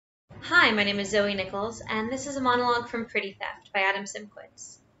Hi, my name is Zoe Nichols, and this is a monologue from Pretty Theft by Adam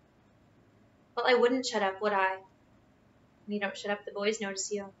Simquitz. Well, I wouldn't shut up, would I? When you don't shut up, the boys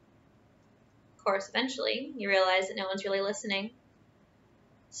notice you. Of course, eventually, you realize that no one's really listening.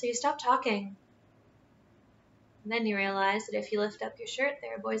 So you stop talking. And then you realize that if you lift up your shirt,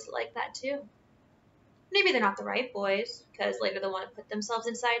 there are boys that like that too. Maybe they're not the right boys, because later they'll want to put themselves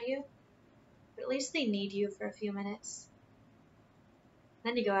inside you. But at least they need you for a few minutes.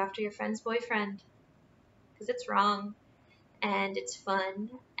 Then you go after your friend's boyfriend. Because it's wrong, and it's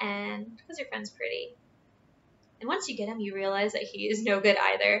fun, and because your friend's pretty. And once you get him, you realize that he is no good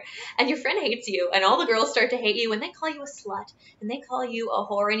either. And your friend hates you, and all the girls start to hate you, and they call you a slut, and they call you a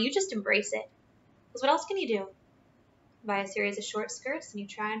whore, and you just embrace it. Because what else can you do? Buy a series of short skirts, and you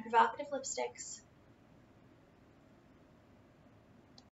try on provocative lipsticks.